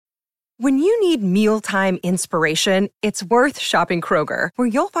When you need mealtime inspiration, it's worth shopping Kroger, where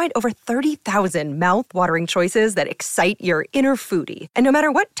you'll find over 30,000 mouth-watering choices that excite your inner foodie. And no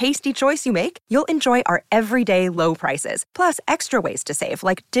matter what tasty choice you make, you'll enjoy our everyday low prices, plus extra ways to save,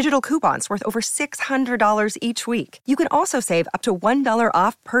 like digital coupons worth over $600 each week. You can also save up to $1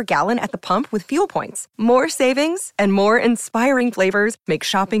 off per gallon at the pump with fuel points. More savings and more inspiring flavors make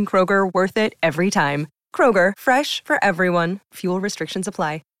shopping Kroger worth it every time. Kroger, fresh for everyone. Fuel restrictions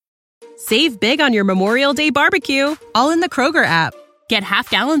apply. Save big on your Memorial Day barbecue, all in the Kroger app. Get half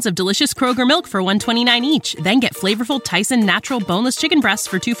gallons of delicious Kroger milk for $1.29 each. Then get flavorful Tyson natural boneless chicken breasts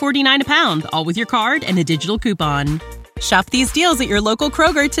for $2.49 a pound, all with your card and a digital coupon. Shop these deals at your local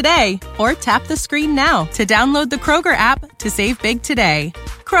Kroger today, or tap the screen now to download the Kroger app to save big today.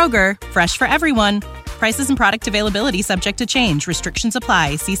 Kroger, fresh for everyone. Prices and product availability subject to change. Restrictions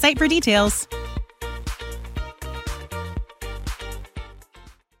apply. See site for details.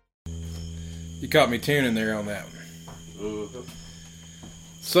 You caught me tuning there on that one.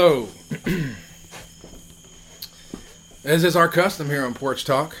 So, as is our custom here on Porch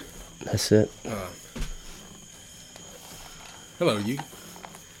Talk. That's it. Hello, you.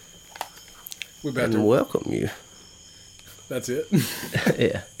 We're about to welcome you. That's it.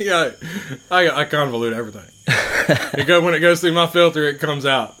 Yeah. Yeah. I convolute everything. When it goes through my filter, it comes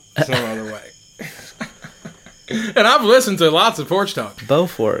out some other way. And I've listened to lots of Porch Talk.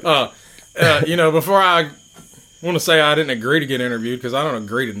 Both work. Before I want to say I didn't agree to get interviewed, because I don't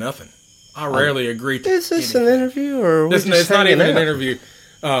agree to nothing. I rarely agree to Is this anything. an interview, or It's not even an interview.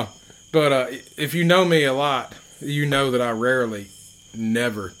 But if you know me a lot, you know that I rarely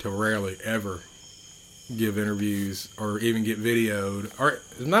ever give interviews or even get videoed. Or,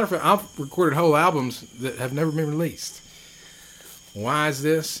 as a matter of fact, I've recorded whole albums that have never been released. Why is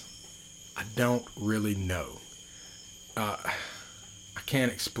this? I don't really know. I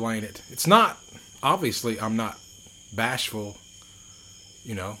can't explain it. It's not, obviously, I'm not bashful,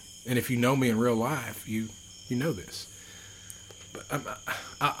 and if you know me in real life, you know this. But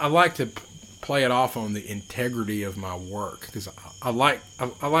I like to play it off on the integrity of my work, because I like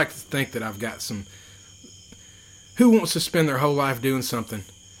to think that I've got some. Who wants to spend their whole life doing something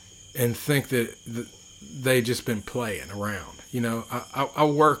and think that they just been playing around? I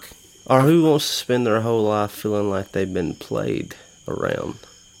work. Or who wants to spend their whole life feeling like they've been played around?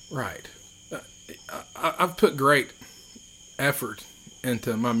 Right. I've put great effort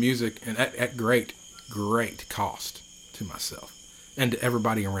into my music, and at great cost to myself and to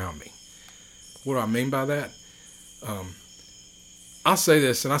everybody around me. What do I mean by that? I say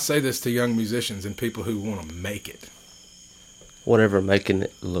this to young musicians and people who want to make it. Whatever making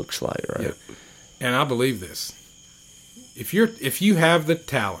it looks like, right? Yeah. And I believe this. If you have the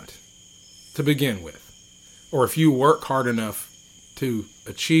talent to begin with, or if you work hard enough to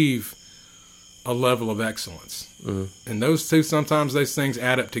achieve a level of excellence, and those two, sometimes those things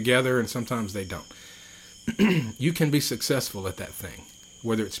add up together and sometimes they don't. You can be successful at that thing,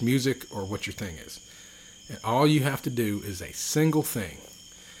 whether it's music or what your thing is. And all you have to do is a single thing,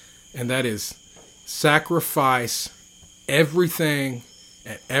 and that is sacrifice everything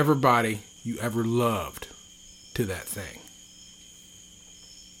and everybody you ever loved to that thing.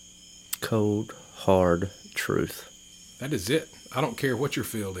 Cold, hard truth. That is it. I don't care what your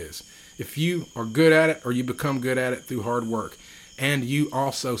field is. If you are good at it, or you become good at it through hard work, and you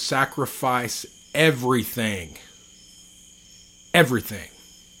also sacrifice everything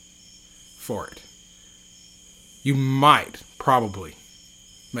for it, you might probably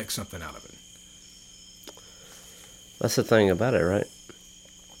make something out of it. That's the thing about it, right?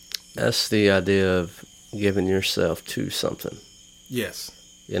 That's the idea of giving yourself to something. Yes.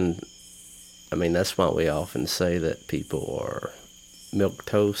 And that's why we often say that people are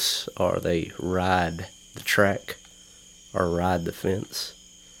milquetoast, or they ride the track or ride the fence.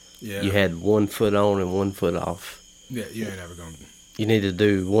 Yeah. You had 1 foot on and 1 foot off. Yeah, you ain't ever going to. You need to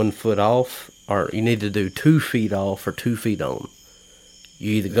do 1 foot off, or you need to do 2 feet off or 2 feet on.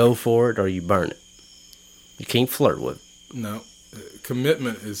 You either go for it or you burn it. You can't flirt with it. No.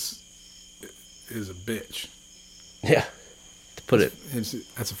 Commitment is a bitch. Yeah. To put it. That's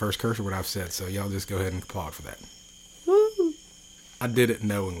the first curse word I've said, so y'all just go ahead and applaud for that. Woo. I did it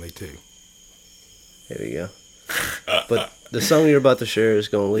knowingly, too. There we go. But the song you're about to share is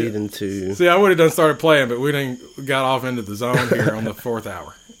going to lead into... See, I would have done started playing, but we got off into the zone here on the 4th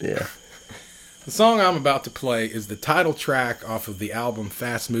hour. Yeah. The song I'm about to play is the title track off of the album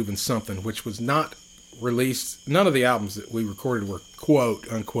Fast Moving Something, which was not released. None of the albums that we recorded were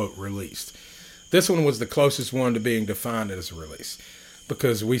quote unquote released. This one was the closest one to being defined as a release,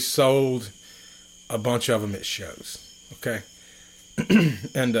 because we sold a bunch of them at shows. Okay.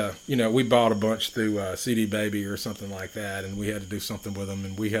 And we bought a bunch through CD Baby or something like that, and we had to do something with them,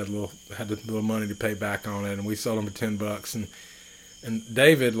 and we had a little money to pay back on it, and we sold them for $10. And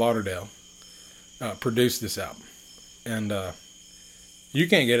David Lauderdale produced this album, and you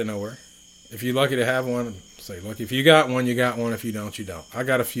can't get it nowhere. If you're lucky to have one, say, look, if you got one, you got one. If you don't, you don't. I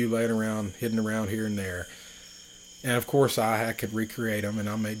got a few laying around, hidden around here and there. And, of course, I could recreate them, and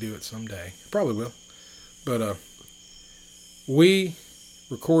I may do it someday. Probably will. But we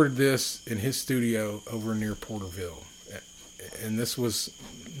recorded this in his studio over near Porterville. And this was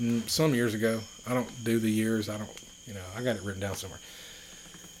some years ago. I don't do the years. I got it written down somewhere.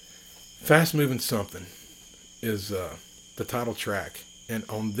 Fast Moving Something is the title track. And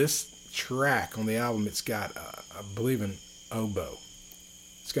on this track on the album, it's got, I believe, an oboe.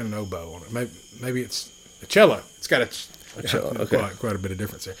 It's got an oboe on it. Maybe it's a cello. It's got a cello. Okay. Quite a bit of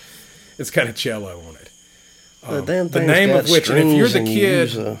difference there. It's got a cello on it. The name of which, and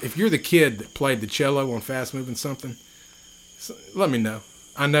if you're the kid that played the cello on Fast Moving Something, let me know.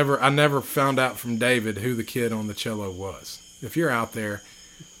 I never found out from David who the kid on the cello was. If you're out there,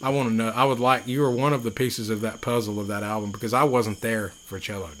 I want to know. You were one of the pieces of that puzzle of that album, because I wasn't there for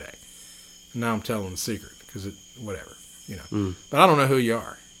Cello Day. And now I'm telling the secret, because whatever. But I don't know who you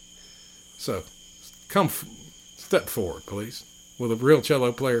are. So, step forward, please. Will a real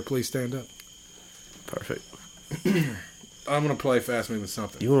cello player please stand up? Perfect. I'm going to play Fast Moving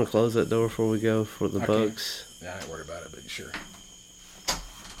Something. You want to close that door before we go for the bugs? Yeah, I ain't worried about it, but sure.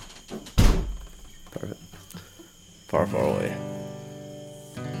 Perfect. Far, far away.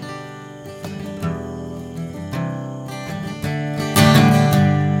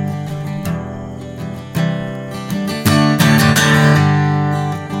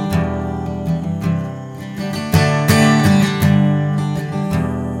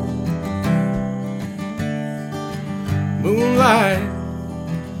 Moonlight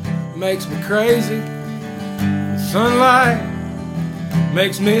makes me crazy. Sunlight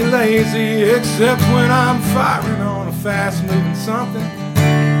makes me lazy, except when I'm firing on a fast-moving something,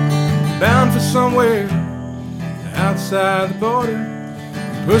 bound for somewhere outside the border,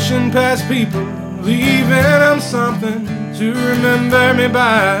 pushing past people, leaving them something to remember me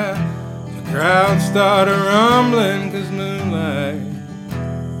by. The crowd started rumbling, 'cause moonlight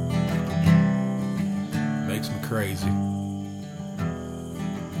makes me crazy.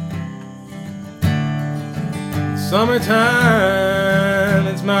 Summertime,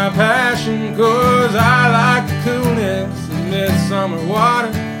 it's my passion, 'cause I like the coolness of midsummer water,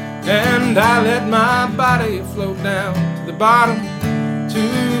 and I let my body float down to the bottom to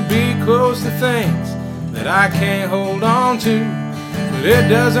be close to things that I can't hold on to. But it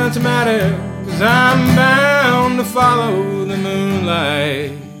doesn't matter, 'cause I'm bound to follow the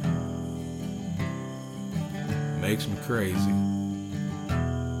moonlight. Makes me crazy.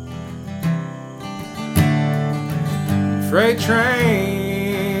 Freight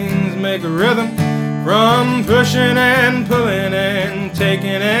trains make a rhythm from pushing and pulling and taking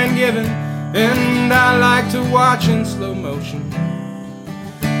and giving, and I like to watch in slow motion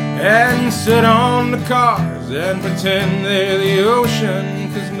and sit on the cars and pretend they're the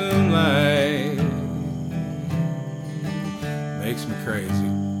ocean, 'cause moonlight makes me crazy.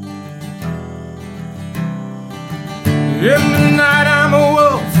 In the night I'm a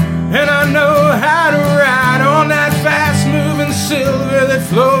wolf, and I know how to ride on that fast-moving silver that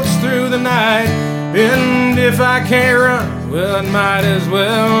floats through the night. And if I can't run, well, I might as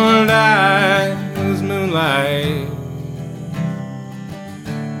well die, 'cause moonlight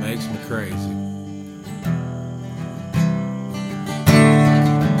makes me crazy.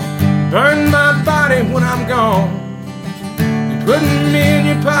 Burn my body when I'm gone. You're putting me in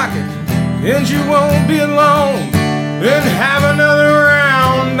your pocket, and you won't be alone. Then have another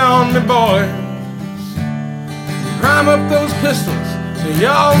round on me, boys. Prime up those pistols so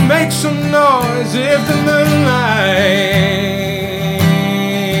y'all make some noise. If the moonlight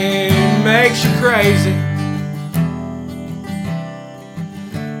makes you crazy,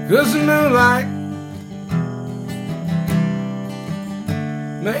 'cause the moonlight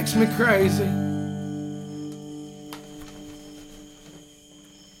makes me crazy.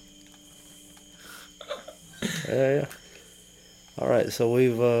 Yeah. All right, so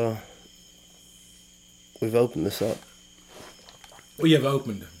we've opened this up. We have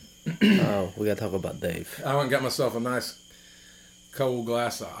opened. Oh, we got to talk about Dave. I went and got myself a nice cold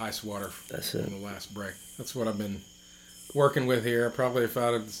glass of ice water. That's it. On the last break. That's what I've been working with here. Probably if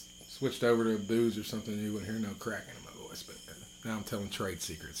I'd have switched over to booze or something, you wouldn't hear no cracking in my voice. But now I'm telling trade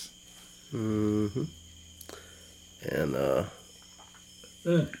secrets. Mm-hmm. And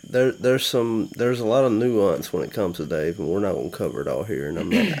There's a lot of nuance when it comes to Dave, and we're not going to cover it all here. And I'm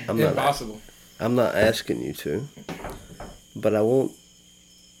not Impossible. I'm not asking you to, but I won't,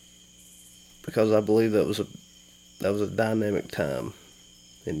 because I believe that was a dynamic time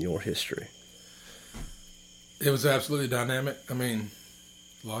in your history. It was absolutely dynamic. I mean,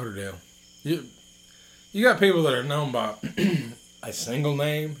 Lauderdale. You got people that are known by a single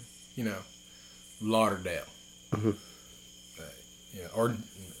name, Lauderdale. Mm-hmm. Or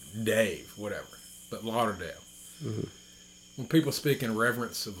Dave, whatever. But Lauderdale. Mm-hmm. When people speak in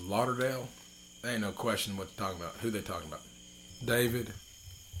reverence of Lauderdale, there ain't no question what they're talking about. Who they talking about? David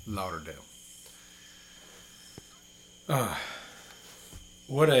Lauderdale.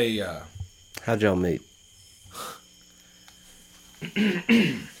 How'd y'all meet?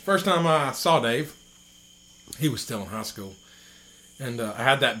 First time I saw Dave, he was still in high school. And I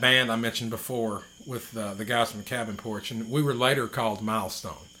had that band I mentioned before with the guys from Cabin Porch, and we were later called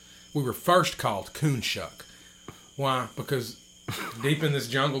Milestone. We were first called Coonshuck. Why? Because deep in this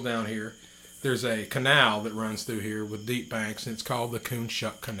jungle down here, there's a canal that runs through here with deep banks, and it's called the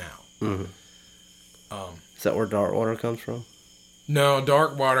Coonshuck Canal. Mm-hmm. Is that where Darkwater comes from? No,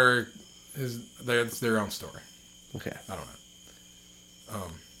 Darkwater it's their own story. Okay. I don't know.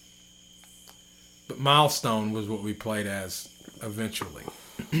 But Milestone was what we played as eventually.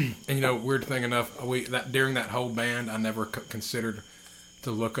 And weird thing enough, during that whole band, I never considered to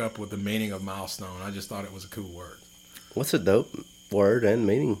look up what the meaning of milestone. I just thought it was a cool word. What's a dope word and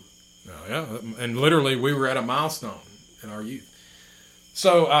meaning? Oh, yeah, and literally we were at a milestone in our youth.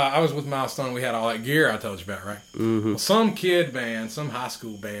 So I was with Milestone. We had all that gear I told you about, right? Mm-hmm. Well, some kid band, some high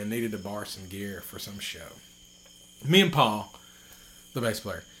school band needed to borrow some gear for some show. Me and Paul, the bass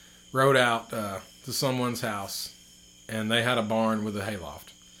player, rode out to someone's house, and they had a barn with a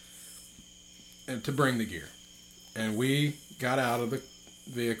hayloft and to bring the gear. And we got out of the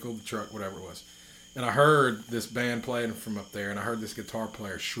vehicle, the truck, whatever it was, and I heard this band playing from up there, and I heard this guitar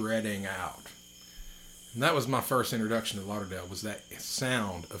player shredding out. And that was my first introduction to Lauderdale, was that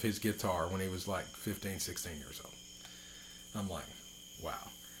sound of his guitar when he was like 15, 16 years old. I'm like, wow.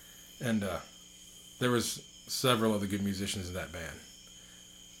 And there was several other good musicians in that band.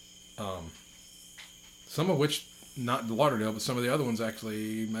 Some of which, not Lauderdale, but some of the other ones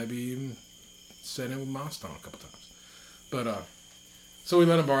actually maybe even sat in with Milestone a couple times. But, so we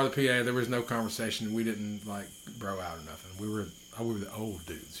let him borrow the PA. There was no conversation. We didn't, bro out or nothing. We were the old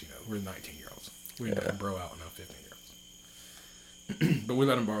dudes, We were 19-year-olds. We didn't bro out with no 15-year-olds. But we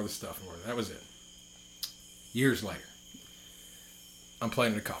let him borrow the stuff, and that was it. Years later, I'm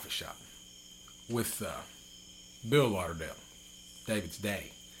playing at a coffee shop with Bill Lauderdale, David's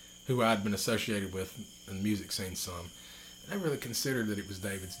daddy, who I'd been associated with in the music scene some. I never really considered that it was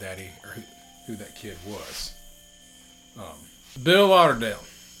David's daddy or who that kid was. Bill Lauderdale.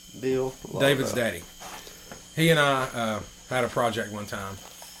 David's daddy. He and I had a project one time,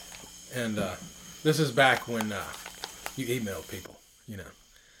 and this is back when you emailed people,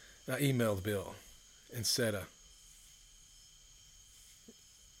 I emailed Bill and said,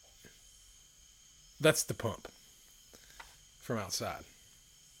 that's the pump from outside,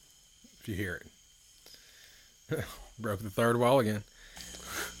 if you hear it. Broke the third wall again.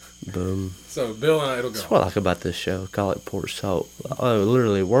 Boom. So Bill and I, it'll go. That's what I like about this show. Call it Porch Talk. Oh,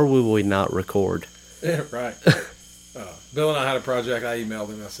 literally, where will we not record? Yeah, right. Bill and I had a project. I emailed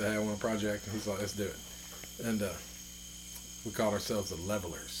him. I said, hey, I want a project. And he's like, let's do it. And we called ourselves the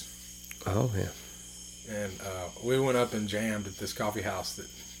Levelers. Oh, yeah. And we went up and jammed at this coffee house that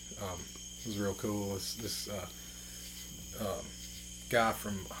was real cool. This guy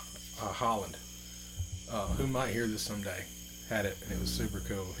from Holland, who might hear this someday, had it, and it was super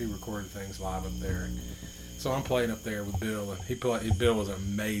cool. He recorded things live up there. So I'm playing up there with Bill, and Bill was an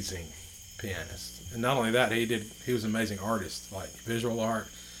amazing pianist. And not only that, he was an amazing artist, like visual art.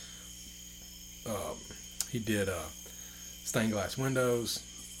 He did stained glass windows.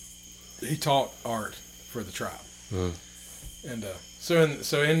 He taught art for the tribe. Mm. And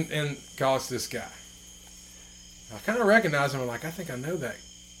so in college, this guy, I kind of recognize him. I'm like, I think I know that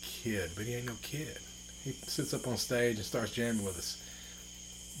kid, but he ain't no kid. He sits up on stage and starts jamming with us.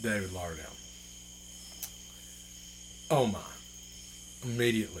 David Lauderdale. Oh my.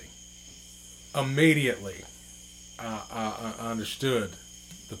 Immediately, I understood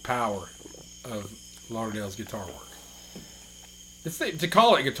the power of Lauderdale's guitar work. To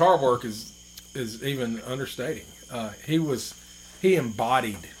call it guitar work is even understating. He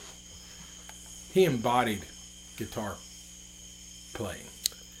embodied guitar playing.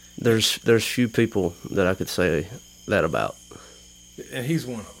 There's few people that I could say that about, and he's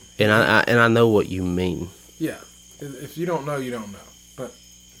one of them. And I know what you mean. Yeah, if you don't know, you don't know. But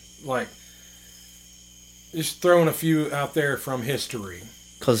like, just throwing a few out there from history.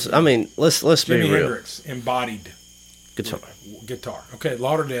 Because, I mean, let's be Jimi real. Hendrix embodied guitar. Okay,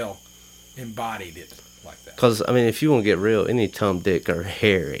 Lauderdale embodied it like that. Because, I mean, if you want to get real, any Tom, Dick, or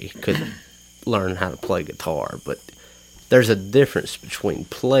Harry could learn how to play guitar. But there's a difference between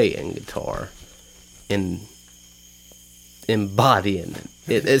playing guitar and embodying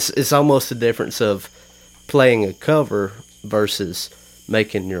it. It's almost a difference of playing a cover versus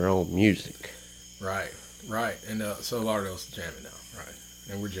making your own music. Right. And so Lauderdale's jamming now. Right.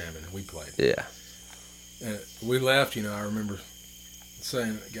 And we're jamming and we played. Yeah. And we left, I remember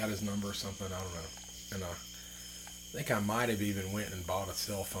saying, got his number or something, I don't know. And I think I might have even went and bought a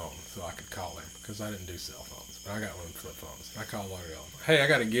cell phone so I could call him, because I didn't do cell phones. But I got one of flip phones. I called Lauderdale. Hey, I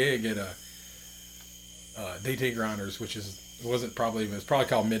got a gig at DT Grinders, which is, it's probably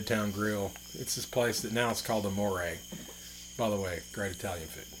called Midtown Grill. It's this place that now it's called Amore. By the way, great Italian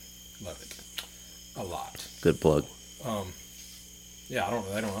food. Love it. A lot. Good plug. Yeah, I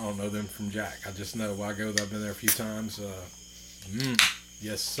don't know them from Jack. I just know I go. I've been there a few times.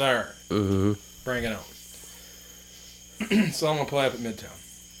 Yes, sir. Mm-hmm. Bring it on. So I'm gonna play up at Midtown.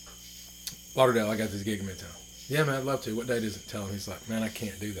 Lauderdale, I got this gig in Midtown. Yeah, man, I'd love to. What date is it? Tell him. He's like, man, I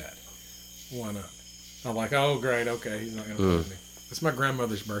can't do that. Why not? I'm like, oh, great, okay. He's not gonna play with me. It's my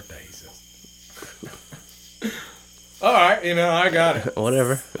grandmother's birthday, he says. All right, I got it.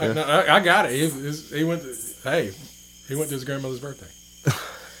 Whatever. I got it. He went to his grandmother's birthday.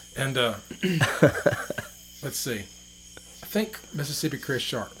 And let's see. I think Mississippi Chris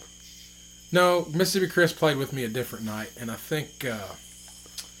Sharp. No, Mississippi Chris played with me a different night, and I think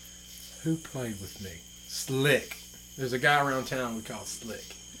who played with me? Slick. There's a guy around town we call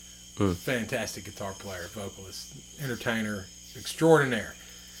Slick. Fantastic guitar player, vocalist, entertainer, extraordinaire.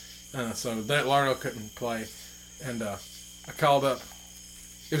 So that Lauderdale couldn't play, and I called up.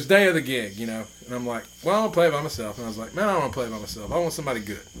 It was day of the gig, and I'm like, well, I'm going to play by myself. And I was like, man, I don't want to play by myself. I want somebody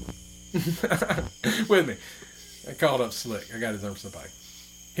good with me. I called up Slick. I got his number from somebody.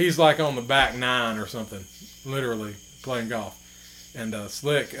 He's like on the back nine or something, literally playing golf. And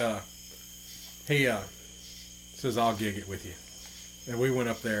Slick, he says, I'll gig it with you. And we went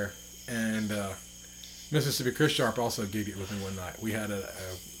up there, and Mississippi Chris Sharp also gigged it with me one night. We had a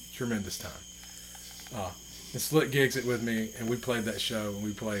tremendous time. And Slick gigs it with me, and we played that show, and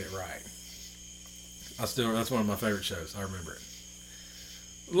we played it right. That's one of my favorite shows. I remember it.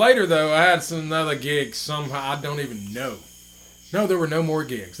 Later, though, I had another gig somehow. I don't even know. No, there were no more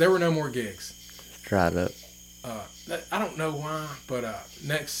gigs. Dried up. I don't know why, but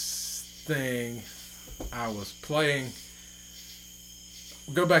next thing I was playing.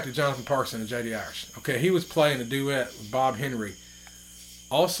 Go back to Jonathan Parkson and J.D. Irish. Okay, he was playing a duet with Bob Henry.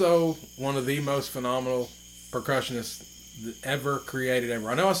 Also, one of the most phenomenal percussionists that ever created ever.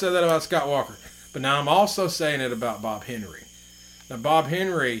 I know I said that about Scott Walker, but now I'm also saying it about Bob Henry. Now, Bob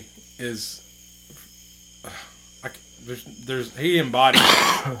Henry is... he embodies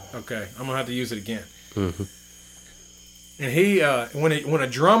it. Okay, I'm going to have to use it again. Mm-hmm. And he, when a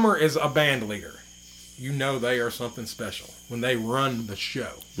drummer is a band leader, they are something special when they run the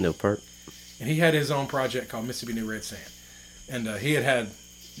show. No part. And he had his own project called Mississippi New Red Sand. And he had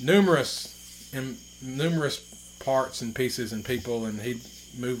numerous parts and pieces and people, and he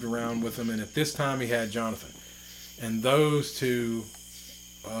moved around with them. And at this time, he had Jonathan. And those two,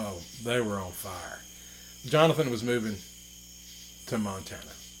 they were on fire. Jonathan was moving to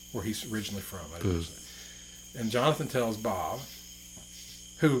Montana, where he's originally from. And Jonathan tells Bob,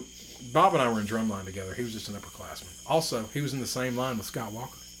 Bob and I were in drumline together. He was just an upperclassman. Also, he was in the same line with Scott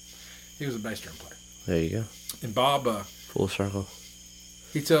Walker. He was a bass drum player. There you go. And Bob... full circle.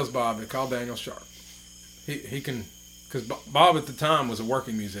 He tells Bob to call Daniel Sharp. He can... Because Bob at the time was a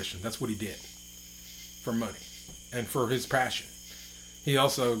working musician. That's what he did. For money. And for his passion. He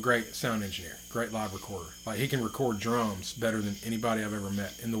also a great sound engineer. Great live recorder. Like, he can record drums better than anybody I've ever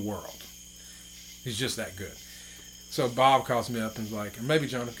met in the world. He's just that good. So Bob calls me up and is like, or maybe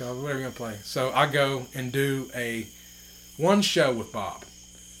Jonathan calls, whatever you're going to play. So I go and do one show with Bob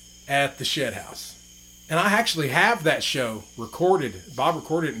at the Shed House. And I actually have that show recorded. Bob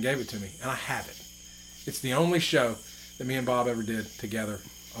recorded it and gave it to me, and I have it. It's the only show that me and Bob ever did together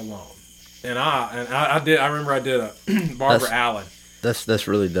alone. And I remember I did a Barbara Allen. That's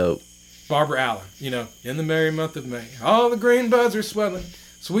really dope. Barbara Allen, in the merry month of May, all the green buds are swelling.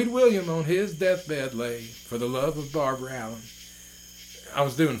 Sweet William on his deathbed lay for the love of Barbara Allen. I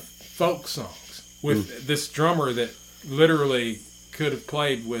was doing folk songs with this drummer that literally could have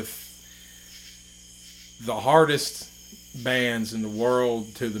played with the hardest bands in the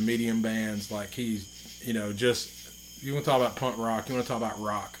world to the medium bands. Like he's, you want to talk about punk rock, you want to talk about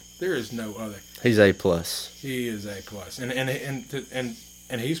rock. There is no other. He's A+. He is A+.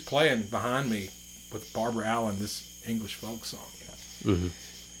 And he's playing behind me with Barbara Allen this English folk song. You know? Mm-hmm.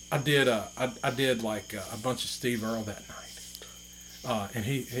 I did like a bunch of Steve Earle that night. And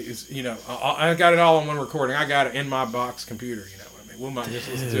he is, you know, I got it all on one recording. I got it in my box computer, you know what I mean? We might just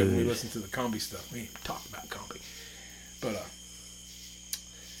listen to it when we listen to the combi stuff. We ain't talk about combi. But,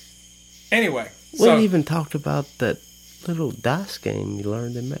 anyway. We even talked about that little dice game you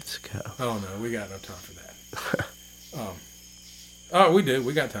learned in Mexico. Oh, no, we got no time for that. Oh, we do.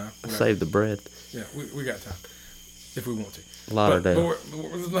 We got time. Save the bread. Yeah, we got time. If we want to. Lauderdale.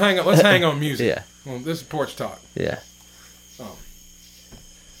 But let's hang on music. Yeah. Well, this is Porch Talk. Yeah.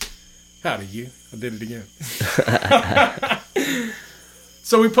 Howdy, you. I did it again.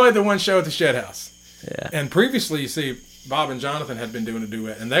 So we played the one show at the Shed House. Yeah. And previously, you see, Bob and Jonathan had been doing a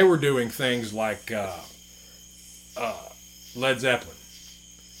duet, and they were doing things like Led Zeppelin.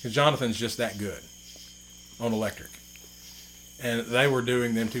 Because Jonathan's just that good on electric. And they were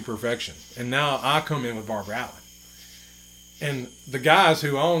doing them to perfection. And now I come in with Barbara Allen. And the guys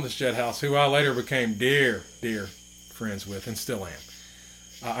who own the Shed House, who I later became dear, dear friends with, and still am.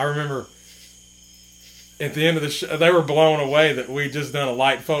 I remember at the end of the show, they were blown away that we just done a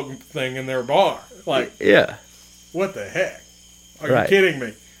light folk thing in their bar. Like, yeah. What the heck? Are Right. you kidding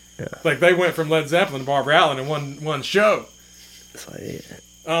me? Yeah. Like, they went from Led Zeppelin to Barbara Allen in one show. It's like, yeah.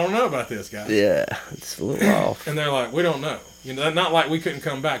 I don't know about this, guys. Yeah, it's a little off. And they're like, we don't know. You know, not like we couldn't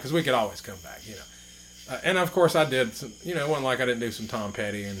come back, because we could always come back, you know. And of course I did some, you know, it wasn't like I didn't do some Tom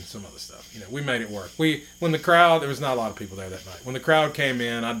Petty and some other stuff. You know, we made it work. When the crowd, there was not a lot of people there that night. When the crowd came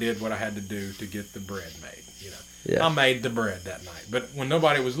in, I did what I had to do to get the bread made, you know. Yeah. I made the bread that night. But when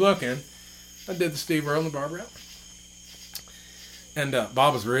nobody was looking, I did the Steve Earle and the Barbara Allen. And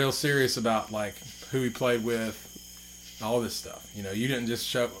Bob was real serious about, like, who he played with, all this stuff. You know, you didn't just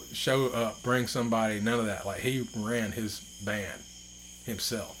show up, bring somebody, none of that. Like, he ran his band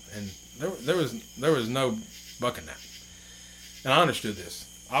himself. And there was no bucking that. And I understood this.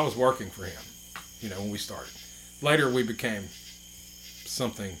 I was working for him, you know, when we started. Later we became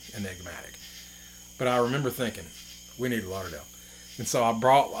something enigmatic. But I remember thinking, we need Lauderdale. And so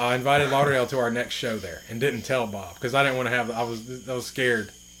I invited Lauderdale to our next show there and didn't tell Bob because I didn't want to have, I was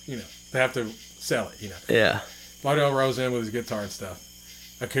scared, you know, to have to sell it, you know. Yeah. Lauderdale rose in with his guitar and stuff.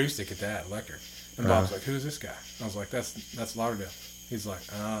 Acoustic at that, electric. And Bob's like, who's this guy? I was like, that's Lauderdale. He's like,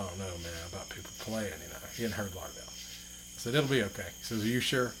 I don't know, man, about people playing, you know. He hadn't heard Lauderdale. I said, it'll be okay. He says, are you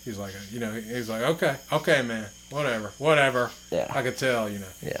sure? He's like, you know, he's like, okay, man, whatever. Yeah. I could tell, you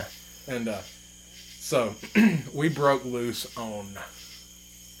know. Yeah. And so we broke loose on,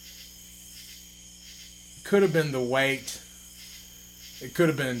 could have been The Weight. It could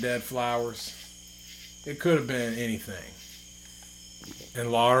have been Dead Flowers. It could have been anything.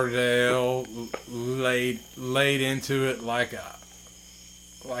 And Lauderdale laid into it like a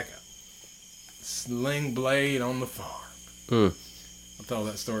sling blade on the farm. I told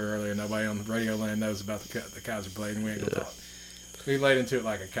that story earlier. Nobody on the radio land knows about the Kaiser blade, and we ain't gonna talk. We laid into it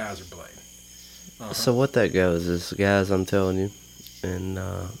like a Kaiser blade. Uh-huh. So what that goes is, guys, I'm telling you, and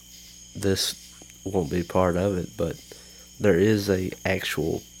this won't be part of it, but there is a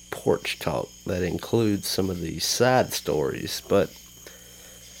actual porch talk that includes some of these side stories, but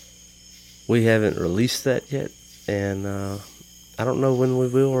we haven't released that yet, and I don't know when we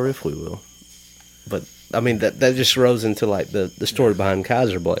will or if we will. But I mean, that just rose into like the story behind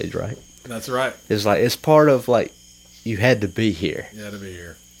Kaiser Blade, right? That's right. It's like, it's part of, like, you had to be here. You had to be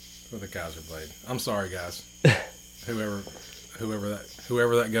here for the Kaiser blade. I'm sorry, guys. whoever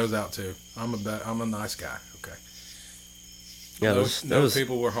that goes out to. I'm a nice guy. Okay. Yeah, no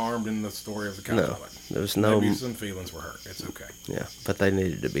people were harmed in the story of the Kaiser blade. There's no. Maybe some feelings were hurt. It's okay. Yeah, but they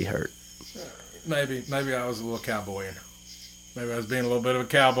needed to be hurt. Maybe I was a little cowboying. Maybe I was being a little bit of a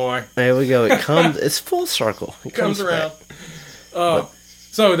cowboy. There we go. It comes. It's full circle. It comes around.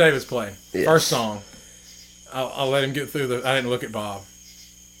 So David's playing. Yes. First song. I'll let him get through I didn't look at Bob.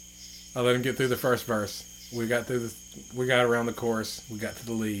 I let him get through the first verse. We got around the chorus. We got to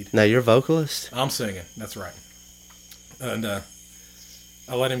the lead. Now, you're a vocalist? I'm singing. That's right. And I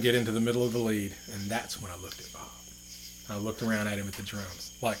let him get into the middle of the lead, and that's when I looked at Bob. I looked around at him at the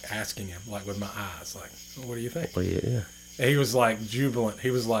drums, like asking him, like with my eyes, like, what do you think? Well, yeah. And he was like jubilant. He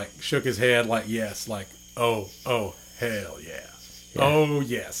was like, shook his head like yes, like, oh, hell yeah. Yeah. Oh,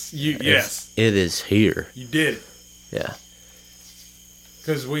 yes. Yes. It is here. You did it. Yeah.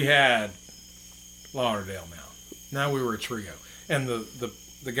 Because we had Lauderdale now. Now we were a trio. And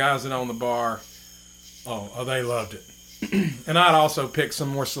the guys that own the bar, they loved it. And I'd also picked some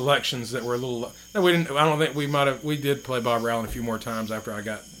more selections that were a little... We did play Bob Allen a few more times after I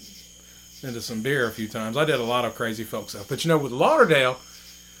got into some beer a few times. I did a lot of crazy folk stuff. But with Lauderdale,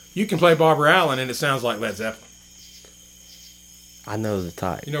 you can play Barbara Allen and it sounds like Led Zeppelin. I know the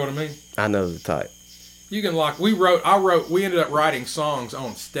type. You know what I mean? I know the type. You can we ended up writing songs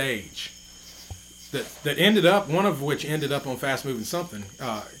on stage that ended up, one of which ended up on Fast Moving Something,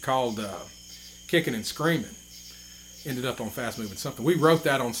 called Kicking and Screaming. Ended up on Fast Moving Something. We wrote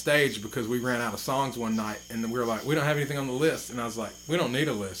that on stage because we ran out of songs one night, and we were like, we don't have anything on the list. And I was like, we don't need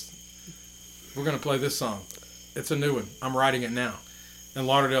a list. We're going to play this song. It's a new one. I'm writing it now. And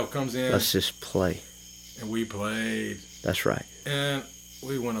Lauderdale comes in. Let's just play. And we played. That's right. And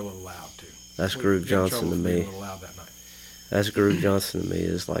we went a little loud, too. That's Groove Johnson to me. A little loud that night. That's Groove Johnson to me.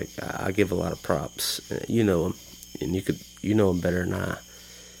 Is like, I give a lot of props. You know him, and you know him better than I.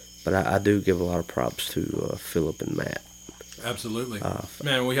 But I do give a lot of props to Philip and Matt. Absolutely.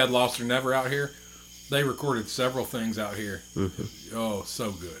 Man, we had Lost or Never out here. They recorded several things out here. Mm-hmm. Oh,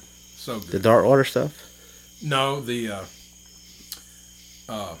 so good. So good. The Darkwater stuff? No,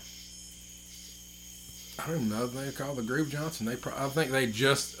 I don't even know if they call the Groove Johnson. I think they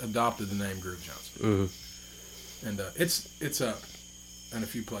just adopted the name Groove Johnson. Mm-hmm. And it's up in a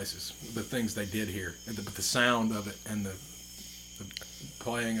few places, the things they did here. But the sound of it and the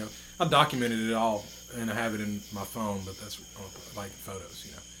playing of, I documented it all and I have it in my phone, but that's like photos,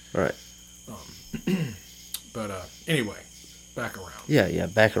 Right. But anyway, back around. Yeah,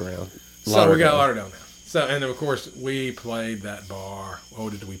 back around. So we got Lauderdale now. So, and of course we played that bar. Oh,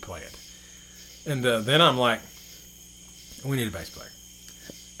 did we play it? And then I'm like, we need a bass player.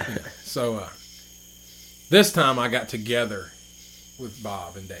 So this time I got together with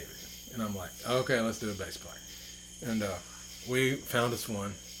Bob and David, and I'm like, okay, let's do a bass player. And we found us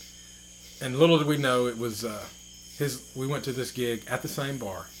one. And little did we know it was we went to this gig at the same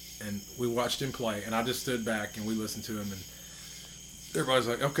bar, and we watched him play, and I just stood back and we listened to him, and everybody's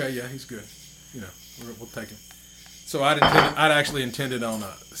like, okay, yeah, he's good. We'll take him. So I'd actually intended on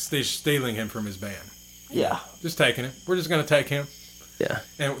stealing him from his band. Yeah. Just taking him. We're just going to take him. Yeah.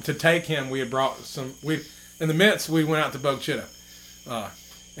 And to take him, we had brought in the midst, we went out to Bogue Chitto.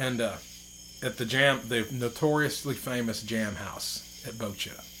 And at the notoriously famous Jam House at Bogue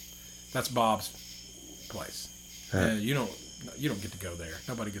Chitto. That's Bob's place. And you don't get to go there.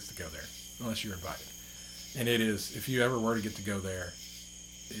 Nobody gets to go there unless you're invited. And it is, if you ever were to get to go there,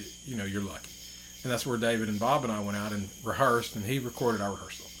 you're lucky. And that's where David and Bob and I went out and rehearsed, and he recorded our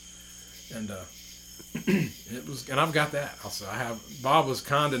rehearsal. And and I've got that also. Bob was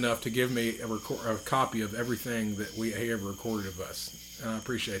kind enough to give me a copy of everything that he ever recorded of us, and I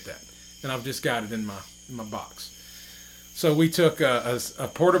appreciate that. And I've just got it in my box. So we took a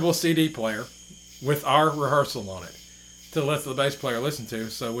portable CD player with our rehearsal on it to let the bass player listen to,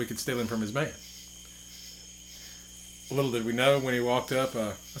 so we could steal him from his band. Little did we know when he walked up,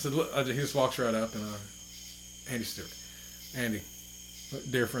 I said, look, he just walks right up, and Andy Stewart. Andy,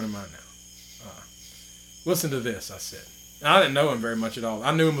 dear friend of mine now. Listen to this, I said. And I didn't know him very much at all.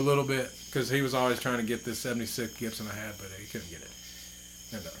 I knew him a little bit because he was always trying to get this 76 Gibson I had, but he couldn't get it.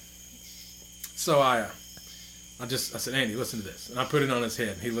 And so I said, Andy, listen to this. And I put it on his head,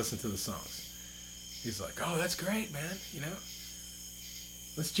 and he listened to the songs. He's like, oh, that's great, man.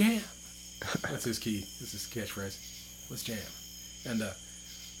 Let's jam. That's his key. This is his catchphrase. Let's jam. And I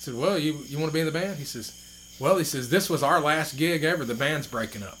said, well, you want to be in the band? He says, this was our last gig ever. The band's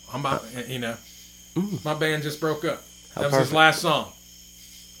breaking up. My band just broke up. That was his last song.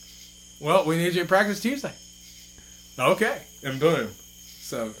 Well, we need you to practice Tuesday. Okay. And boom.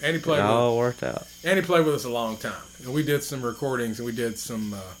 So Andy played it all worked out. Andy played with us a long time. And we did some recordings, and we did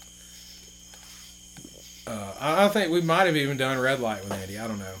some I think we might have even done Red Light with Andy. I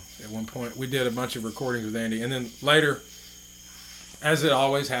don't know. At one point, we did a bunch of recordings with Andy. And then later, as it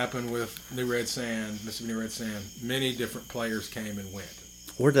always happened with New Red Sand, Mississippi New Red Sand, many different players came and went.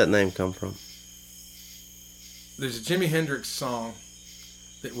 Where'd that name come from? There's a Jimi Hendrix song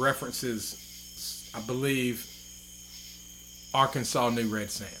that references, I believe, Arkansas New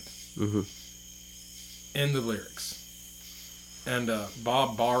Red Sand in the lyrics. And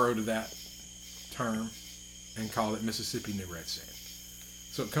Bob borrowed that term and called it Mississippi New Red Sand.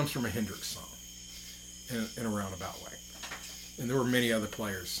 So it comes from a Hendrix song in a roundabout way. And there were many other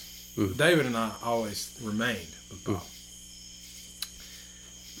players. David and I always remained with Bob.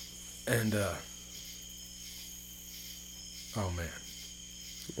 And, oh man.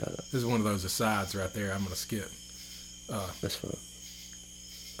 This is one of those asides right there I'm going to skip. That's fine.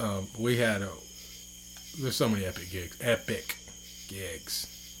 We had, there's so many epic gigs.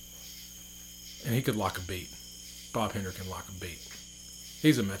 And he could lock a beat. Bob Hendrick can lock a beat.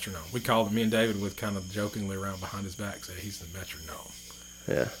 He's a metronome. We called him, me and David would kind of jokingly around behind his back say he's the metronome.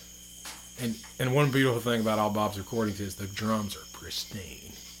 Yeah. And one beautiful thing about all Bob's recordings is the drums are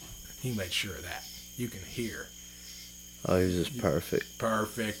pristine. He made sure of that. You can hear. Oh, he was just perfect.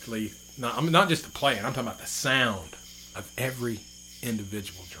 Perfectly. Not just the playing. I'm talking about the sound of every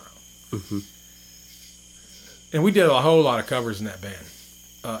individual drum. Mm-hmm. And we did a whole lot of covers in that band.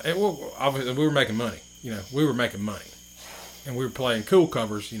 And obviously we were making money. We were making money. And we were playing cool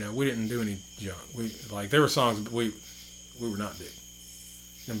covers. We didn't do any junk. There were songs we were not doing.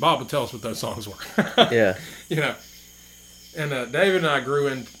 And Bob would tell us what those songs were. Yeah. And David and I grew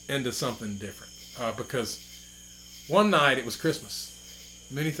into something different. Because one night it was Christmas.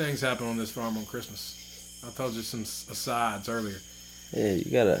 Many things happen on this farm on Christmas. I told you some asides earlier.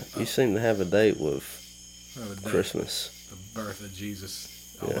 Yeah, you seem to have a date with Christmas. The birth of Jesus.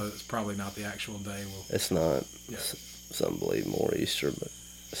 Yeah. Although it's probably not the actual day. It's not. Yeah. Some believe more Easter, but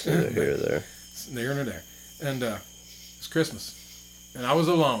it's neither here or there. It's near nor there. And it's Christmas. And I was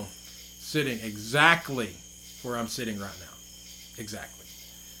alone, sitting exactly where I'm sitting right now. Exactly.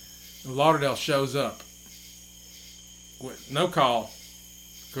 And Lauderdale shows up with no call,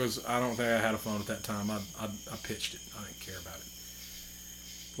 because I don't think I had a phone at that time. I pitched it. I didn't care about it.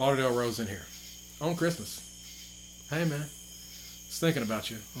 Lauderdale rolls in here on Christmas. Hey, man. I was thinking about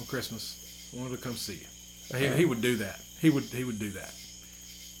you on Christmas. Wanted to come see you. He would do that. He would do that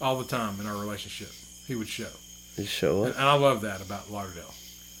all the time in our relationship. He would show. He'd show up. And I love that about Lauderdale.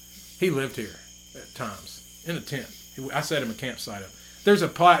 He lived here at times in a tent. I set him a campsite up. There's a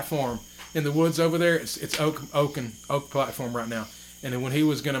platform in the woods over there. It's oak platform right now. And then when he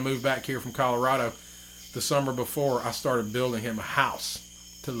was going to move back here from Colorado, the summer before, I started building him a house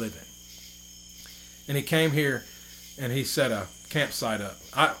to live in. And he came here and he set a campsite up.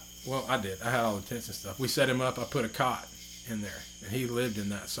 I did. I had all the tents and stuff. We set him up. I put a cot in there. And he lived in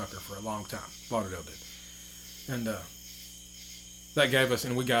that sucker for a long time. Lauderdale did. And that gave us,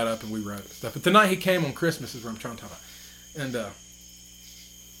 and we got up and we wrote stuff. But the night he came on Christmas is what I'm trying to talk about. And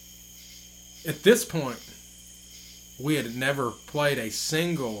at this point, we had never played a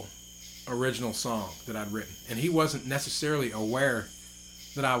single original song that I'd written. And he wasn't necessarily aware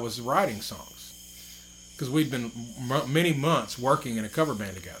that I was writing songs. Because we'd been many months working in a cover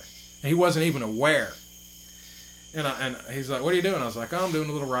band together. And he wasn't even aware. And he's like, what are you doing? I was like, I'm doing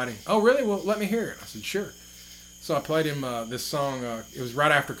a little writing. Oh, really? Well, let me hear it. I said, sure. So I played him this song. It was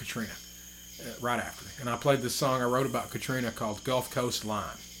right after Katrina. Right after. And I played this song I wrote about Katrina called Gulf Coast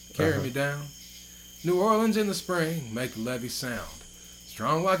Line. Carry me down. New Orleans in the spring, make the levee sound.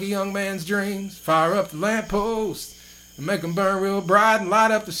 Strong like a young man's dreams, fire up the lamppost and make 'em burn real bright and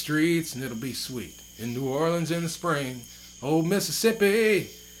light up the streets, and it'll be sweet. In New Orleans in the spring, old Mississippi,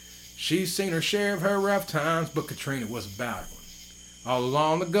 she's seen her share of her rough times, but Katrina was a bad one. All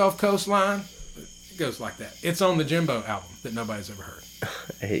along the Gulf Coast line, it goes like that. It's on the Jimbo album that nobody's ever heard.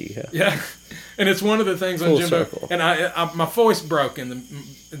 There you go. Yeah, and it's one of the things on Full Jimbo. circle. And I my voice broke at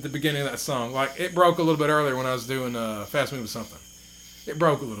the beginning of that song. Like it broke a little bit earlier when I was doing Fast Move or something. It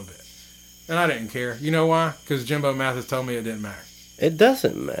broke a little bit, and I didn't care. You know why? Because Jimbo Mathis told me it didn't matter. It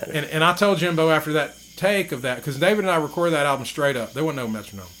doesn't matter. And I told Jimbo after that take of that, because David and I recorded that album straight up. There wasn't no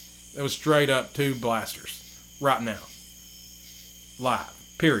metronome. It was straight up 2 blasters, right now, live.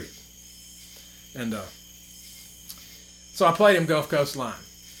 Period. And so I played him Gulf Coast Line.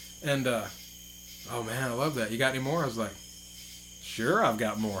 And, oh man, I love that. You got any more? I was like, sure, I've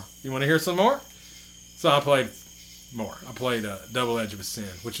got more. You want to hear some more? So I played more. I played Double Edge of a Sin,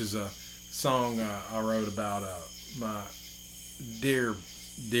 which is a song I wrote about my dear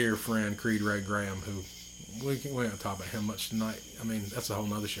friend Creed Ray Graham, who we don't talk about him much tonight. I mean, that's a whole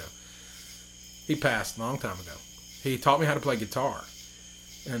nother show. He passed a long time ago. He taught me how to play guitar.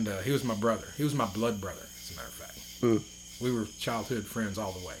 And he was my brother. He was my blood brother, as a matter of fact. Mm. We were childhood friends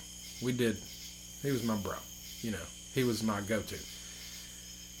all the way. He was my bro. You know, he was my go-to.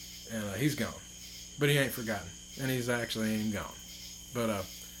 And he's gone. But he ain't forgotten. And he's actually ain't even gone. But,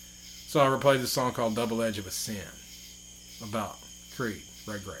 so I played this song called Double Edge of a Sin about Creed,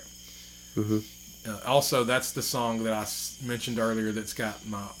 Ray Graham. Mm-hmm. Also, that's the song that I mentioned earlier that's got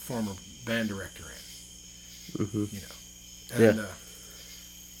my former band director in. Mm-hmm. You know. And,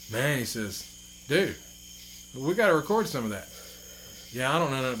 man, he says, dude, we got to record some of that. Yeah, I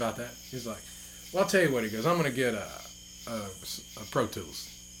don't know nothing about that. He's like, well, I'll tell you what, he goes, I'm going to get a Pro Tools.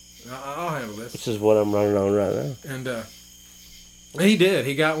 I'll handle this. This is what I'm running on right now. And he did.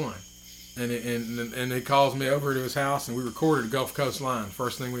 He got one. And he calls me over to his house, and we recorded Gulf Coast Line,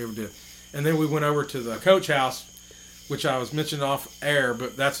 first thing we ever did. And then we went over to the coach house, which I was mentioning off air,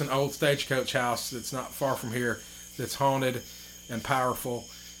 but that's an old stagecoach house that's not far from here, that's haunted and powerful.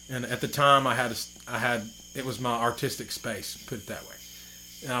 And at the time, it was my artistic space, put it that way.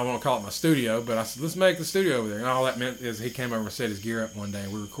 And I want to call it my studio, but I said, let's make the studio over there. And all that meant is he came over and set his gear up one day,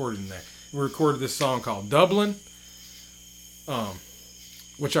 and we recorded in there. We recorded this song called Dublin,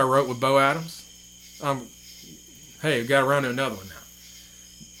 which I wrote with Bo Adams. Hey, we got around to another one now.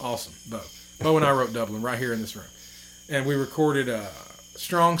 Awesome, Bo. Bo and I wrote Dublin right here in this room. And we recorded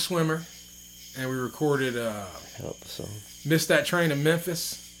Strong Swimmer, and we recorded Missed That Train to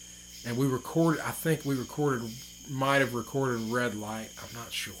Memphis. And we recorded, might have recorded Red Light. I'm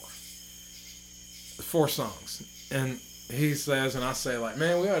not sure. 4 songs. And he says, and I say, like,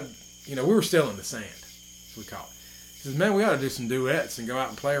 man, we ought to, we were still in the sand, as we call it. He says, man, we ought to do some duets and go out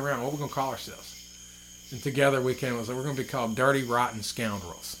and play around. What are we going to call ourselves? And together we came and said, we're going to be called Dirty Rotten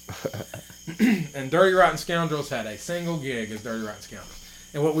Scoundrels. And Dirty Rotten Scoundrels had a single gig as Dirty Rotten Scoundrels.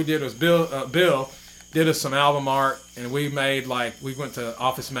 And what we did was Bill did us some album art, and we made, we went to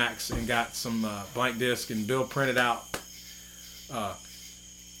Office Max and got some blank disc, and Bill printed out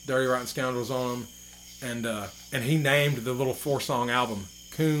Dirty Rotten Scoundrels on them, and he named the little 4-song album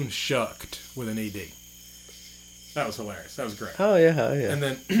Coon Shucked with an ED. That was hilarious. That was great. Oh yeah.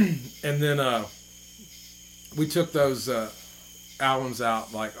 And then we took those albums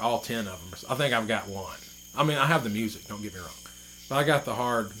out, like all 10 of them. I think I've got one. I mean, I have the music, don't get me wrong, but I got the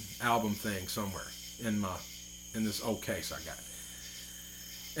hard album thing somewhere in this old case I got.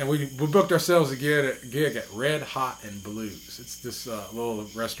 And we booked ourselves a gig at Red Hot and Blues. It's this little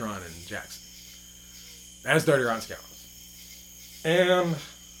restaurant in Jackson. As Dirty Rotten Scoundrels. And,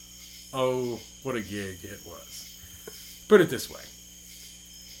 oh, what a gig it was. Put it this way.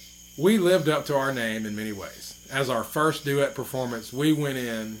 We lived up to our name in many ways. As our first duet performance, we went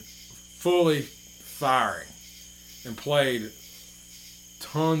in fully firing and played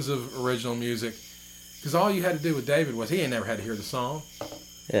tons of original music. Because all you had to do with David was he ain't never had to hear the song.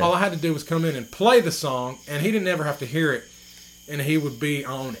 Yeah. All I had to do was come in and play the song, and he didn't ever have to hear it, and he would be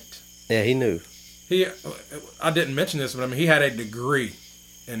on it. Yeah, he knew. I didn't mention this, but I mean, he had a degree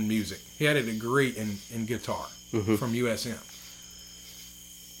in music. He had a degree in guitar from USM.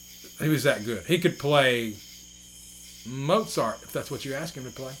 He was that good. He could play Mozart, if that's what you ask him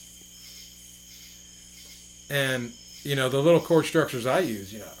to play. And, the little chord structures I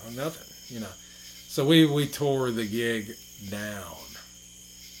use, nothing, So we tore the gig down.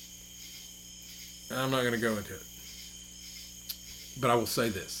 I'm not going to go into it. But I will say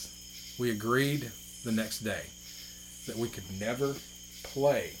this. We agreed the next day that we could never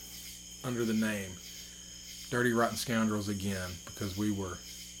play under the name Dirty Rotten Scoundrels again because we were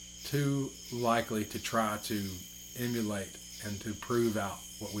too likely to try to emulate and to prove out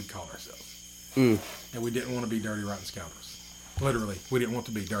what we'd call ourselves. And we didn't want to be Dirty Rotten Scoundrels. Literally, we didn't want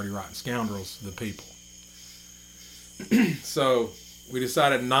to be Dirty Rotten Scoundrels, the people. So we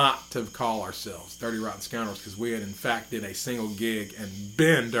decided not to call ourselves Dirty Rotten Scoundrels because we had in fact did a single gig and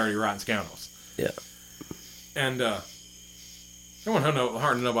been Dirty Rotten Scoundrels. Yeah. And there wasn't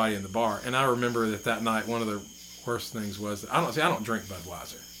hardly nobody in the bar. And I remember that night one of the worst things was that I don't drink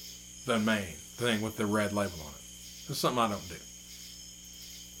Budweiser, the main thing with the red label on it. It's something I don't do.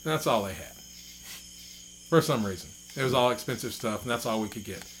 And that's all they had. For some reason. It was all expensive stuff, and that's all we could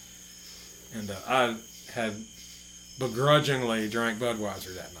get. And I had begrudgingly drank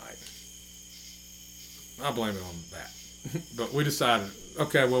Budweiser that night. I blame it on that. But we decided,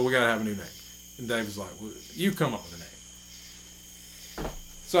 okay, well, we got to have a new name. And Dave was like, well, you come up with a name.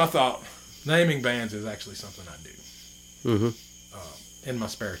 So I thought, naming bands is actually something I do in my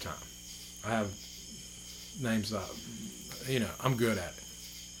spare time. I have names, I'm good at it.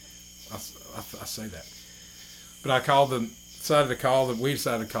 I say that. But we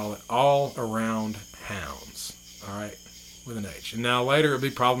decided to call it All Around Hounds. All right, with an H. And now later it'll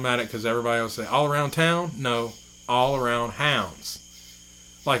be problematic because everybody will say, all around town? No, all around hounds.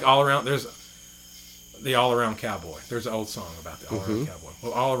 Like all around, there's the All Around Cowboy. There's an old song about the All Around Cowboy.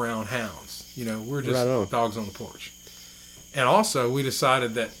 Well, all around hounds. We're just dogs on the porch. And also we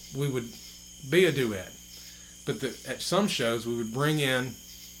decided that we would be a duet. But at some shows we would bring in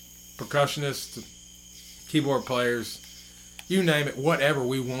percussionists, keyboard players, you name it, whatever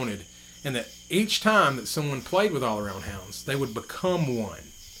we wanted. And that each time that someone played with All Around Hounds, they would become one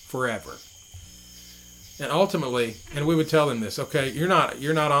forever. And ultimately, and we would tell them this, okay, you're not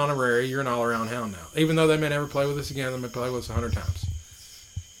honorary, you're an All Around Hound now. Even though they may never play with us again, they may play with us 100 times.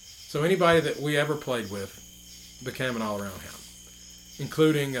 So anybody that we ever played with became an All Around Hound,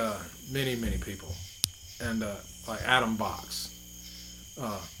 including many, many people. And like Adam Box.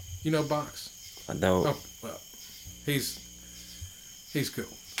 You know Box? I don't. Oh, well, he's cool.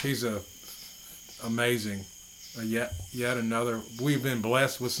 He's amazing. Yet another. We've been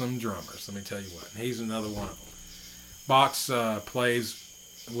blessed with some drummers. Let me tell you what. And he's another one of them. Box plays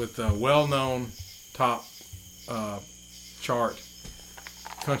with a well-known top chart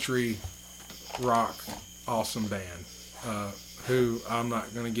country rock awesome band, who I'm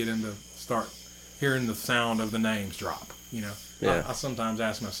not going to get into start hearing the sound of the names drop. You know, Yeah. I sometimes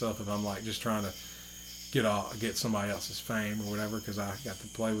ask myself if I'm like just trying to get somebody else's fame or whatever, because I got to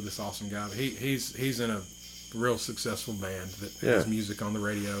play with this awesome guy. But he's in a real successful band that has music on the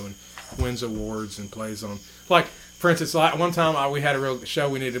radio and wins awards and plays on, like, for instance, like one time we had a real show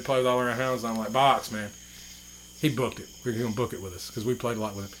we needed to play with All Around Hounds. And I'm like, Box, man, he booked it. We're going to book it with us because we played a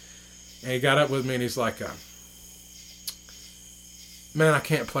lot with him. And he got up with me and he's like, man, I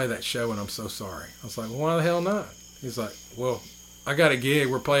can't play that show and I'm so sorry. I was like, well, why the hell not? He's like, well, I got a gig.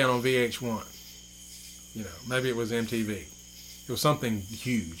 We're playing on VH1. You know, maybe it was MTV. It was something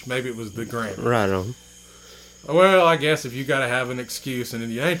huge. Maybe it was the Grammy. Right on. Well, I guess if you got to have an excuse and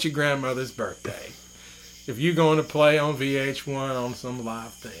it ain't your grandmother's birthday, if you're going to play on VH1 on some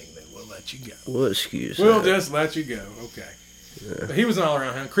live thing, then we'll let you go. We'll excuse We'll that. just let you go. Okay. Yeah. But he was an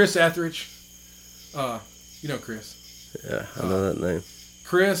all-around hound. Chris Etheridge. You know Chris. Yeah, I know that name.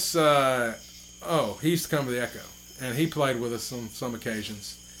 Chris, he used to come to the Echo, and he played with us on some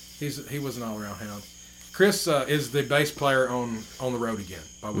occasions. He was an all-around hound. Chris is the bass player on the Road Again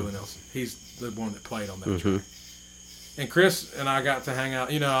by Willie Nelson. He's the one that played on that track. And Chris and I got to hang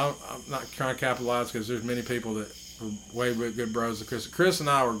out. You know, I'm not trying to capitalize because there's many people that were way good bros with Chris. Chris and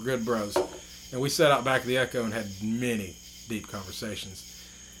I were good bros. And we sat out back at the Echo and had many deep conversations.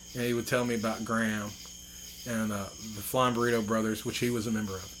 And he would tell me about Graham and the Flying Burrito Brothers, which he was a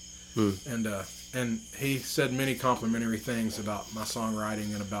member of. And he said many complimentary things about my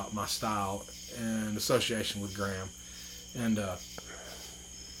songwriting and about my style and association with Graham. And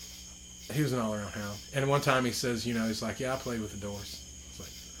he was an all-around hound. And one time he says, you know, he's like, yeah, I played with the Doors. I was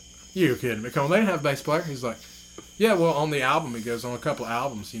like, you kidding me? Come on, they didn't have a bass player. He's like, yeah, well, on the album, he goes, on a couple of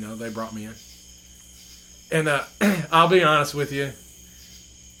albums, you know, they brought me in. And I'll be honest with you,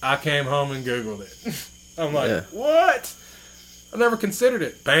 I came home and Googled it. I'm like, what? I never considered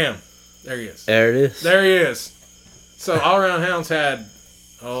it. Bam. There he is. There it is. There he is. So All Around Hounds had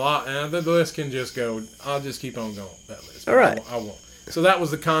a lot, and the list can just go. I'll just keep on going, that list. All right. I won't. So that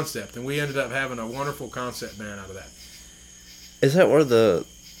was the concept, and we ended up having a wonderful concept band out of that. Is that where the,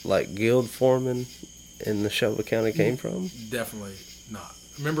 guild foreman in Neshoba County came from? Definitely not.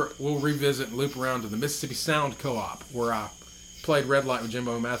 Remember, we'll revisit and loop around to the Mississippi Sound Co-op, where I played Red Light with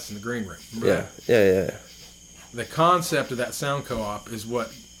Jimbo Mathis in the green room. Remember that? Yeah. The concept of that sound co-op is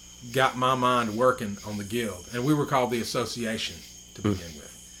what got my mind working on the guild. And we were called the Association to begin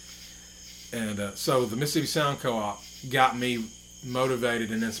with. And so the Mississippi Sound Co-op got me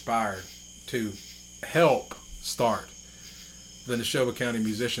motivated and inspired to help start the Neshoba County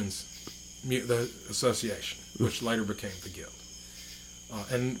Musicians the Association, which later became the guild.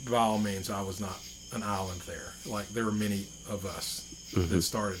 And by all means, I was not an island there. Like, there were many of us that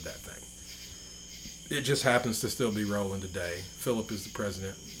started that thing. It just happens to still be rolling today. Philip is the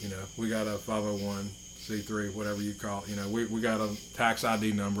president. You know, we got a 501c3, whatever you call it. You know, we got a tax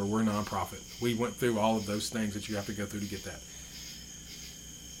ID number. We're a nonprofit. We went through all of those things that you have to go through to get that.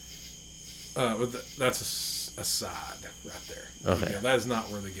 But that's a side right there. Okay. That is not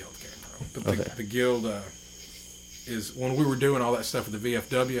where the guild came from. But the guild is, when we were doing all that stuff with the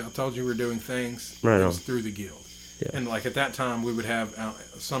VFW, I told you we were doing things. Right it on. was through the guild. Yeah. And like at that time, we would have,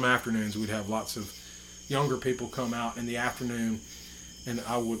 some afternoons, we'd have lots of younger people come out in the afternoon, and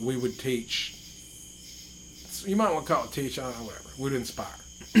we would teach. You might want to call it teach, I don't know, whatever. We'd inspire.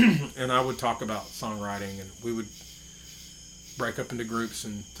 And I would talk about songwriting, and we would break up into groups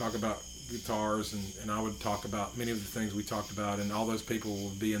and talk about guitars, and I would talk about many of the things we talked about, and all those people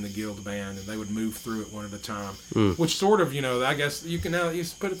would be in the guild band, and they would move through it one at a time, which sort of, you know, I guess you can now you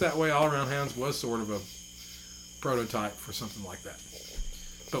put it that way. All Around Hounds was sort of a prototype for something like that.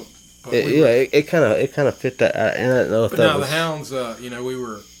 But it kind of fit that. And I don't know if but that now was... the Hounds, you know, we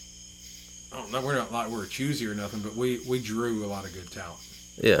were. I don't know. We're not like we're choosy or nothing, but we drew a lot of good talent.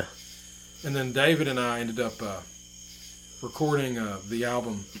 Yeah. And then David and I ended up recording the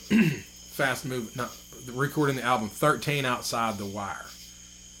album recording the album 13 Outside the Wire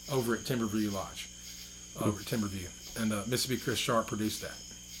over at Timberview Lodge, over at Timberview, and Mississippi Chris Sharp produced that,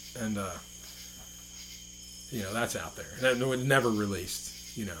 and you know, that's out there. That was never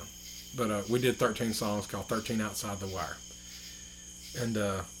released, you know, but we did 13 songs called 13 Outside the Wire, and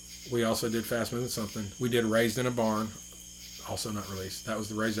we also did Fast Moving Something. We did Raised in a Barn, also not released. That was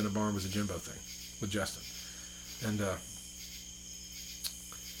the Raised in a Barn was a Jimbo thing with Justin, and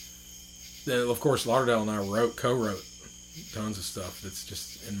then of course Lauderdale and I co-wrote tons of stuff that's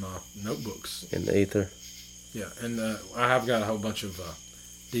just in my notebooks. In the ether. Yeah, and I have got a whole bunch of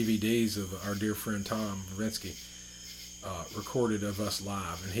DVDs of our dear friend Tom Vervinsky recorded of us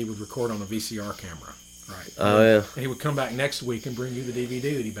live, and he would record on a VCR camera, right? Oh, yeah. And he would come back next week and bring you the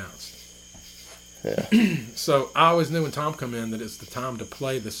DVD that he bounced. Yeah. So I always knew when Tom come in that it's the time to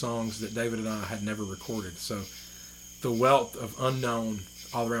play the songs that David and I had never recorded. So the wealth of unknown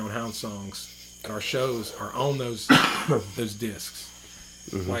All Around Hound songs at our shows are on those discs.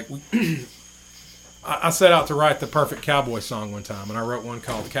 Mm-hmm. Like I set out to write the perfect cowboy song one time, and I wrote one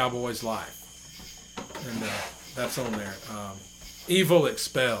called Cowboy's Life, and that's on there. Evil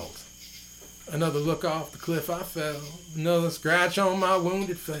expelled. Another look off the cliff I fell. Another scratch on my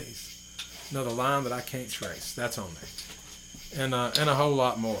wounded face. Another line that I can't trace. That's on there. And a whole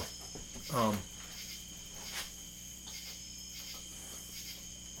lot more.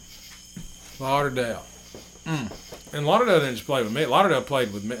 Lauderdale. And Lauderdale didn't just play with me. Lauderdale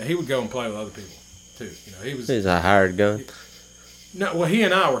played with me. He would go and play with other people too. You know, He's a hired gun. No, well, he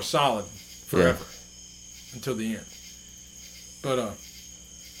and I were solid forever until the end. But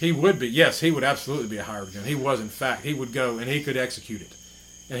he would be. Yes, he would absolutely be a hired gun. He was, in fact. He would go and he could execute it,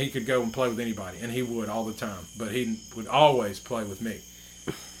 and he could go and play with anybody, and he would all the time. But he would always play with me.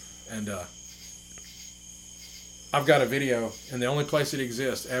 And I've got a video, and the only place it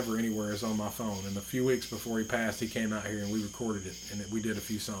exists ever anywhere is on my phone. And a few weeks before he passed, he came out here and we recorded it, and we did a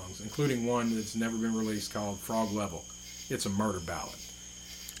few songs, including one that's never been released called Frog Level. It's a murder ballad,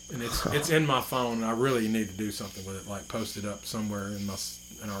 and it's in my phone. And I really need to do something with it, like post it up somewhere in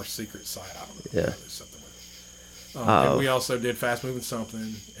our secret site. I don't know. Yeah. Do something with it. And we also did Fast Moving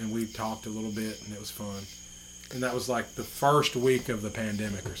Something, and we talked a little bit, and it was fun. And that was like the first week of the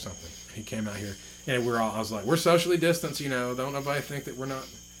pandemic or something. He came out here. And I was like, we're socially distanced, you know. Don't nobody think that we're not.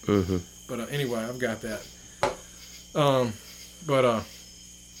 Mm-hmm. But anyway, I've got that.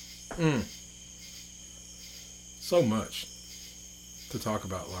 So much to talk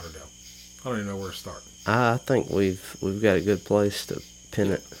about Lauderdale. I don't even know where to start. I think we've got a good place to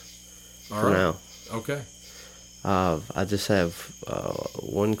pin it All for right. now. Okay. I just have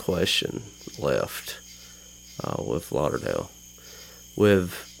one question left with Lauderdale.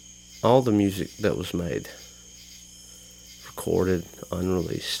 With all the music that was made, recorded,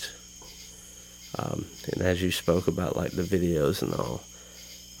 unreleased, and as you spoke about, like the videos and all,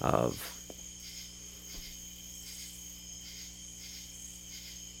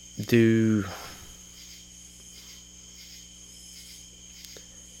 do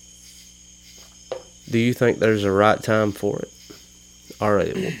you think there's a right time for it? Or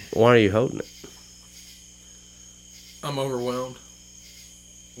why are you holding it? I'm overwhelmed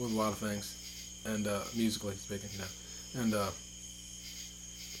with a lot of things, and musically speaking, you know, and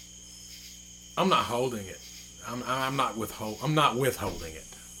I'm not holding it. I'm not withholding it.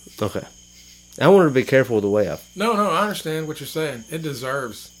 Okay. I wanted to be careful with the way I... No, I understand what you're saying. It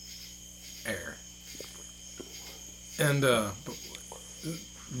deserves air. And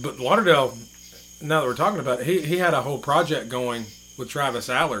but Lauderdale, now that we're talking about it, he had a whole project going with Travis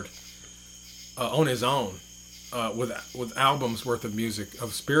Allard on his own. With albums worth of music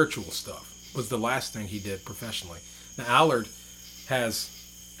of spiritual stuff was the last thing he did professionally. Now Allard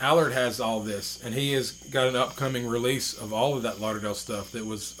has all this, and he has got an upcoming release of all of that Lauderdale stuff that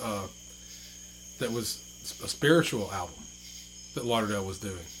was a spiritual album that Lauderdale was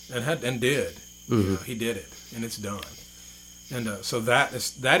doing and did. Mm-hmm. You know, he did it, and it's done. And so that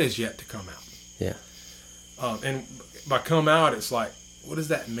is yet to come out. Yeah. And by come out, it's like, what does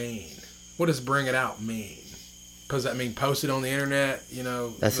that mean? What does bring it out mean? Does that mean post it on the internet? You know,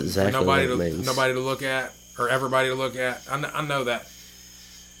 that's exactly what it means. Nobody to look at, or everybody to look at. I know that,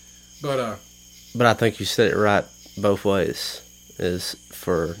 but I think you said it right both ways. Is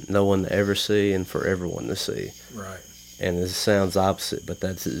for no one to ever see and for everyone to see. Right. And it sounds opposite, but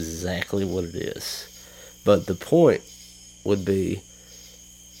that's exactly what it is. But the point would be,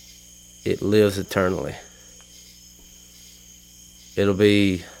 it lives eternally. It'll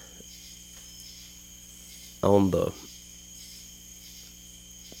be on the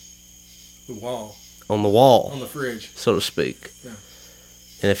wall. On the wall. On the fridge. So to speak. Yeah.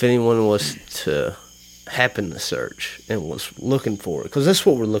 And if anyone was to happen to search and was looking for it, because that's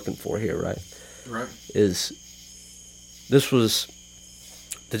what we're looking for here, right? Right. This was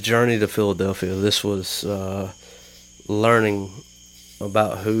the journey to Philadelphia. This was learning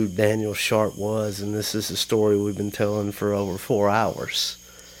about who Daniel Sharp was, and this is a story we've been telling for over 4 hours.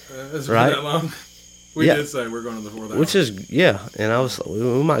 Has it right? been that long? We did say we're going to the 4th hour. Which is, yeah, and I was like,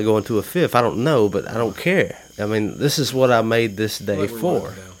 we might go into a 5th. I don't know, but I don't care. I mean, this is what I made this day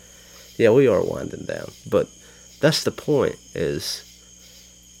for. Yeah, we are winding down. But that's the point, is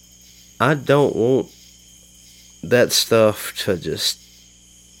I don't want that stuff to just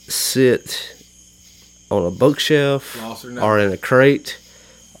sit on a bookshelf Lost or never. or in a crate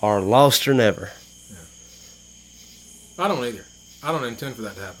or lost or never. I don't either. I don't intend for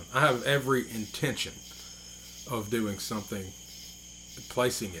that to happen. I have every intention of doing something,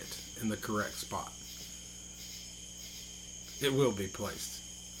 placing it in the correct spot. It will be placed.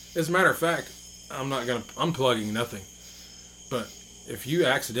 As a matter of fact, I'm plugging nothing. But if you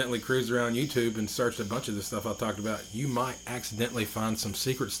accidentally cruise around YouTube and searched a bunch of the stuff I talked about, you might accidentally find some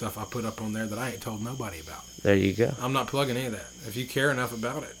secret stuff I put up on there that I ain't told nobody about. There you go. I'm not plugging any of that. If you care enough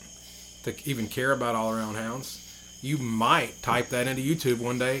about it to even care about all around hounds, you might type that into YouTube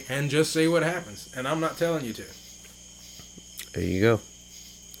one day and just see what happens. And I'm not telling you to. There you go.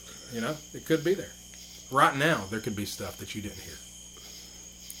 You know, it could be there. Right now, there could be stuff that you didn't hear.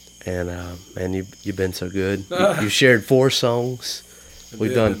 And, man, you've been so good. You shared 4 songs.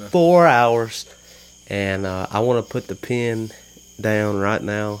 We've done didn't I? 4 hours. And I want to put the pen down right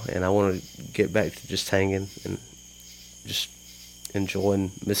now. And I want to get back to just hanging and just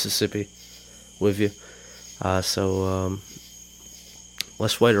enjoying Mississippi with you. So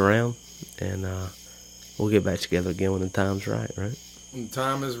let's wait around. And we'll get back together again when the time's right? When the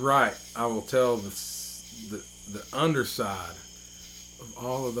time is right, I will tell the underside of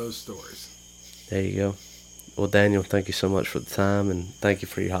all of those stories. There you go. Well, Daniel, thank you so much for the time, and thank you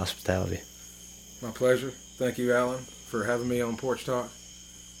for your hospitality. My pleasure. Thank you, Alan, for having me on Porch Talk.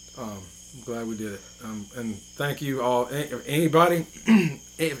 I'm glad we did it. And thank you all. If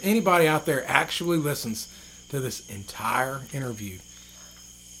anybody out there actually listens to this entire interview,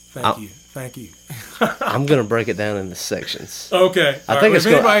 thank you. Thank you. I'm going to break it down into sections. Okay. I think it's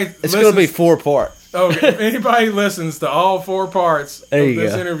going to be 4-part. Okay. If anybody listens to all 4 parts of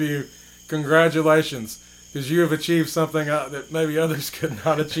this go. interview, congratulations, because you have achieved something that maybe others could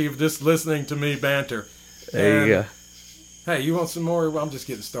not achieve just listening to me banter. There you go. Hey, you want some more? Well, I'm just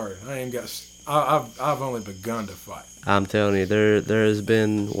getting started. I've only begun to fight. I'm telling you, there has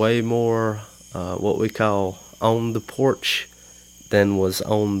been way more what we call on the porch than was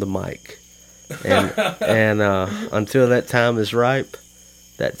on the mic. And until that time is ripe,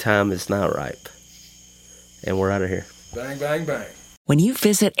 that time is not ripe. And we're out of here. Bang, bang, bang. When you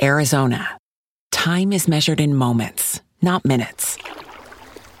visit Arizona, time is measured in moments, not minutes.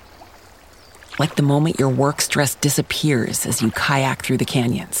 Like the moment your work stress disappears as you kayak through the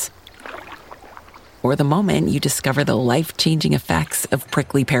canyons. Or the moment you discover the life-changing effects of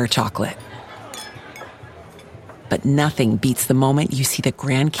prickly pear chocolate. But nothing beats the moment you see the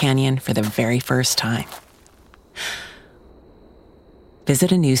Grand Canyon for the very first time.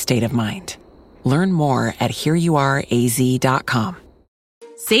 Visit a new state of mind. Learn more at hereyouareaz.com.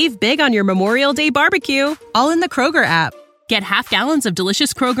 Save big on your Memorial Day barbecue, all in the Kroger app. Get half gallons of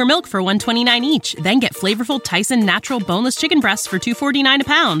delicious Kroger milk for $1.29 each. Then get flavorful Tyson natural boneless chicken breasts for $2.49 a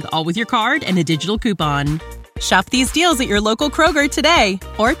pound, all with your card and a digital coupon. Shop these deals at your local Kroger today,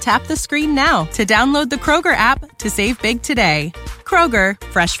 or tap the screen now to download the Kroger app to save big today. Kroger,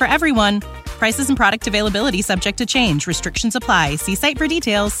 fresh for everyone. Prices and product availability subject to change. Restrictions apply. See site for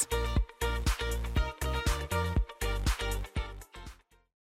details.